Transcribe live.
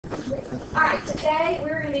Alright, today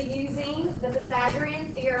we're going to be using the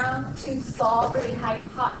Pythagorean theorem to solve for the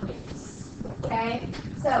hypotenuse. Okay,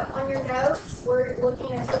 so on your notes, we're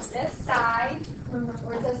looking at this side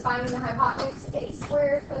where it says finding the hypotenuse. A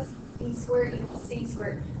squared plus b squared equals c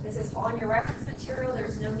squared. This is on your reference material.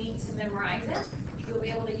 There's no need to memorize it. You'll be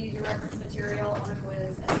able to use your reference material on a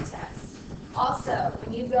quiz and a test. Also,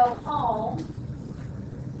 when you go home,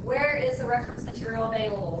 where is the reference material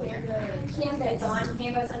available? Canvas. It's on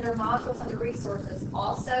Canvas under modules, under resources.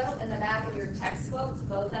 Also, in the back of your textbooks,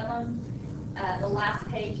 both of them, the last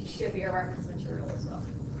page should be a reference material as well.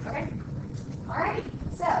 Okay? Alright,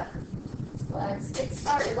 so let's get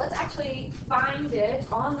started. Let's actually find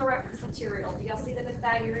it on the reference material. Do y'all see the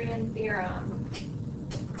Pythagorean theorem?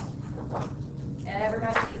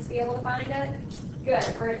 Everybody needs to be able to find it? Good.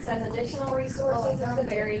 Where it says additional resources is the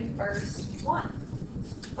very first one.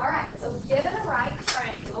 Alright, so given a right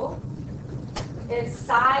triangle, if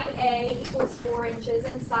side A equals 4 inches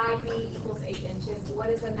and side B equals 8 inches, what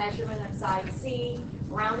is the measurement of side C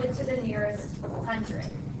rounded to the nearest 100?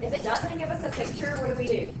 If it doesn't give us a picture, what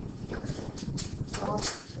do?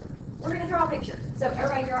 We're going to draw a picture. So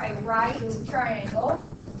everybody draw a right triangle.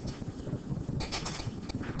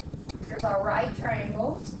 Here's our right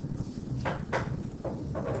triangle.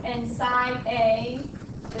 And side A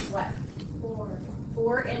is what?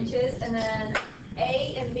 4 inches, and then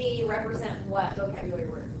A and B represent what vocabulary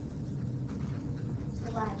word?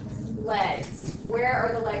 Legs. Where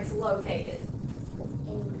are the legs located?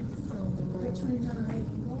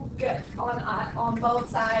 Good. On both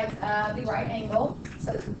sides of the right angle.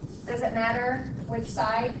 So does it matter which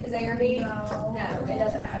side is A or B? No, it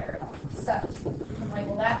doesn't matter at all. So you can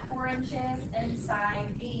label that 4 inches, and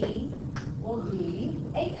side B will be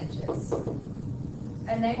 8 inches.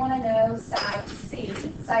 And they want to know side C.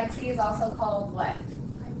 Side C is also called what?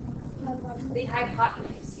 The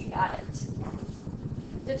hypotenuse. You got it.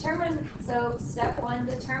 Determine, so step 1,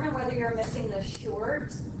 determine whether you're missing the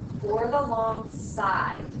short or the long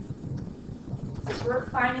side. So we're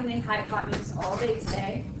finding the hypotenuse all day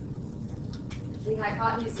today. The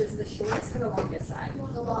hypotenuse is the shortest or the longest side?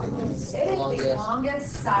 The longest. It is the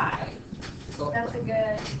longest side. That's a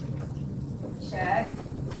good check.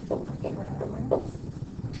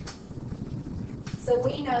 So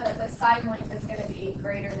we know that the side length is going to be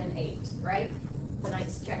greater than 8, right? It's a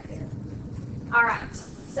nice check there. All right,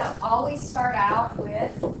 so always start out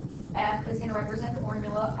with F is going to represent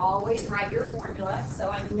formula. Always write your formula,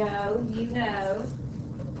 so I know you know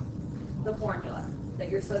the formula that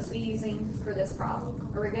you're supposed to be using for this problem.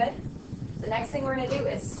 Are we good? The next thing we're going to do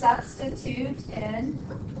is substitute in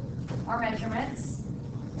our measurements.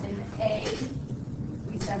 And A,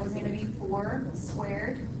 we said was going to be 4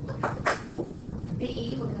 squared.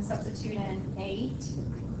 B, we're going to substitute in 8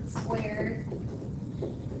 squared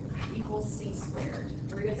equals C squared.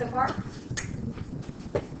 Are we good so far?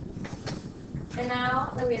 And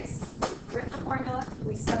now that we have written the formula,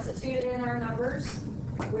 we substituted in our numbers,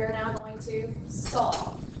 we're now going to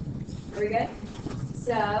solve. Are we good?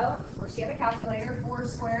 So, first you have a calculator. 4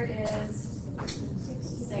 squared is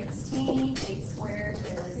 16. 8 squared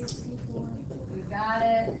is 64. We got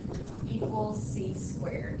it. Equals C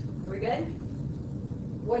squared. Are we good?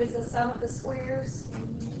 What is the sum of the squares?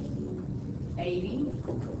 80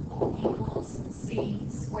 equals C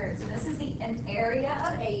squared. So this is an area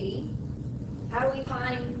of 80. How do we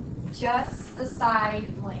find just the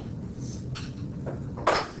side length?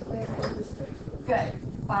 Good.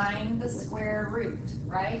 Find the square root,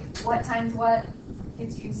 right? What times what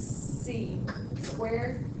gives you C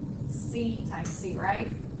squared? C times C,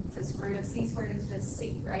 right? So square root of C squared is just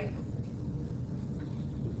C, right?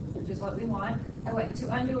 Which is what we want. Oh wait, to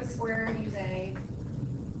undo a square, use a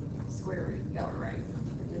square root. Y'all are right.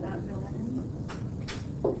 Did not fill that in?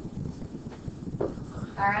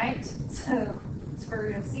 Alright, so square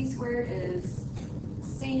root of C squared is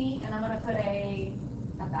C, and I'm going to put a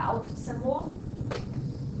about symbol.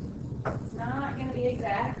 It's not going to be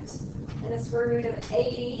exact. And the square root of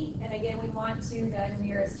 80, and again we want to the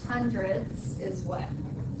nearest hundredths is what?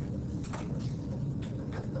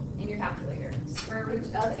 In your calculator. Square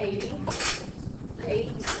root of 80.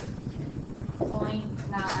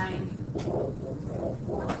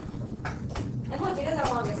 8.94. And look, it is our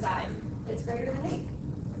longest side. It's greater than 8.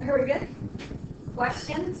 Are we good?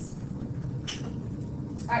 Questions?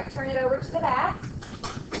 Alright, turn it over to the back.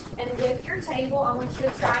 And with your table, I want you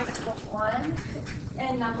to try number 1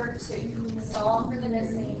 and number 2. Solve for the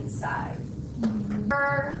missing side.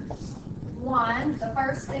 Number 1, the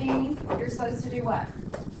first thing, you're supposed to do what?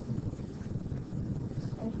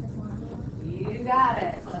 You got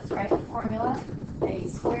it. Let's write the formula. A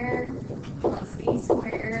squared plus B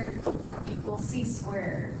squared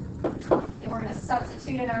squared. And we're going to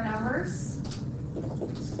substitute in our numbers.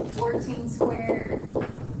 14 squared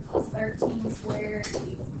plus 13 squared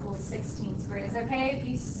equals 16 squared. Is it okay if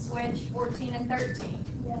you switch 14 and 13?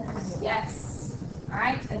 Yes. Yes. All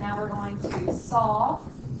right, and now we're going to solve.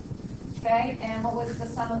 Okay, and what was the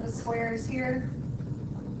sum of the squares here?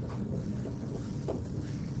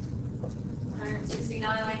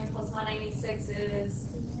 169 plus 186 is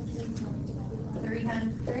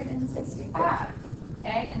 365.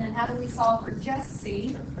 Okay, and then how do we solve for just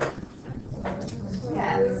C?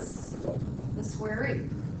 Yes, the square root.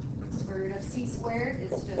 Square root of C squared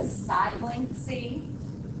is just side length C.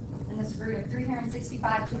 And the square root of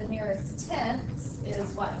 365 to the nearest tenths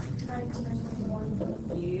is what?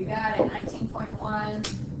 19.1. You got it, 19.1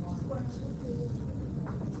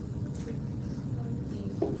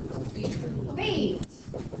 feet.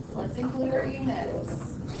 Let's include our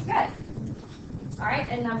units. Good. All right,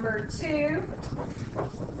 and number 2,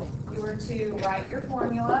 you were to write your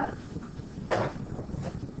formula.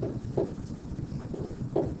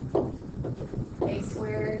 A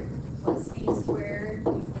squared plus B squared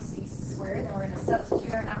equals C squared. And we're going to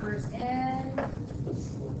substitute our numbers in.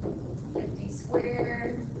 50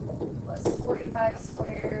 squared plus 45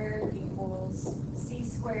 squared equals C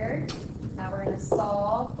squared. Now we're going to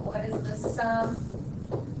solve. What is the sum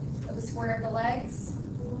of the square of the legs?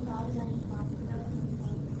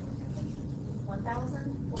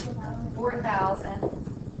 1,000? 4,000.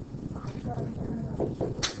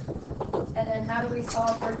 And then how do we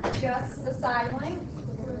solve for just the side length?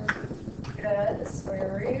 Good. The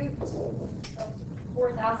square root of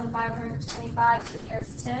 4,525 to the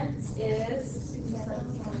nearest tenths is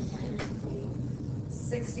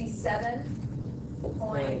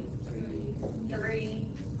 67.3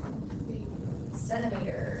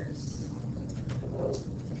 centimeters.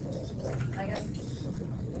 I guess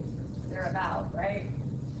they're about, right?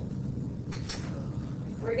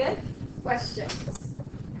 We're good? Questions?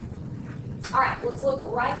 All right, let's look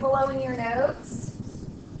right below in your notes.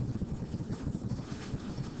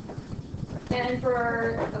 And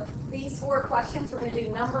for these 4 questions, we're going to do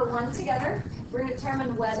number 1 together. We're going to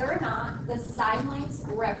determine whether or not the side lengths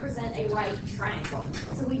represent a right triangle.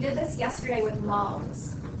 So we did this yesterday with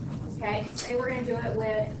modes. Okay, today we're going to do it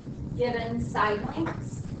with given side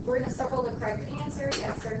lengths. We're going to circle the correct answer,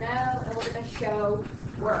 yes or no, and we're going to show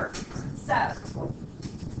work. So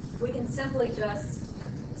we can simply just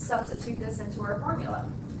substitute this into our formula.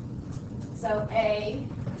 So A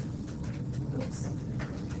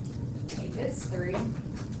is 3.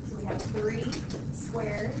 So we have 3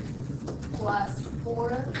 squared plus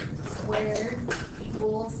 4 squared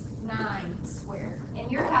equals 9 squared. In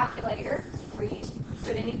your calculator, where you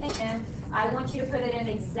put anything in, I want you to put it in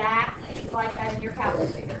exactly like that in your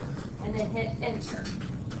calculator, and then hit enter.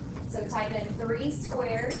 So type in 3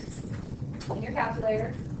 squared in your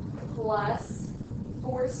calculator plus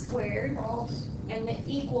 4 squared and the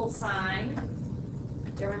equal sign.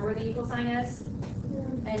 Do you remember where the equal sign is?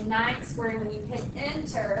 And 9 squared. When you hit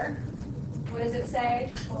enter, what does it say?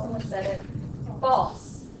 Someone said it.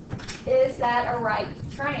 False. Is that a right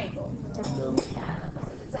triangle? No.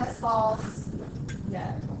 It says false.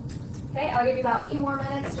 No. Okay, I'll give you about 8 more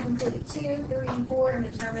minutes to include 2, 3, and 4 and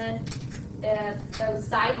determine if those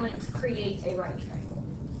side lengths create a right triangle.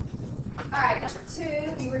 All right, number 2,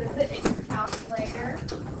 if you were to put in your calculator,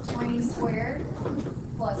 20 squared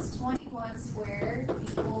plus 21 squared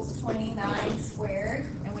equals 29 squared.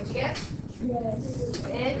 And what'd you get? Yes.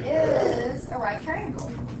 It is a right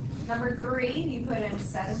triangle. Number 3, you put in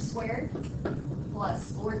 7 squared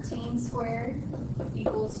plus 14 squared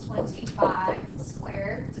equals 25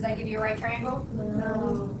 squared. Does that give you a right triangle?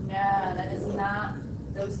 No. No, that is not.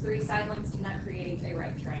 Those 3 side lengths do not create a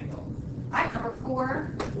right triangle. All right, number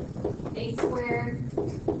 4, 8 squared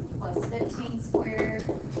plus 15 squared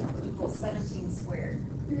equals 17 squared.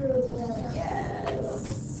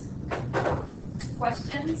 Yes.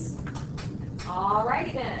 Questions? All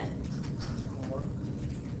righty then.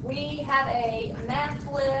 We have a math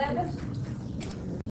lib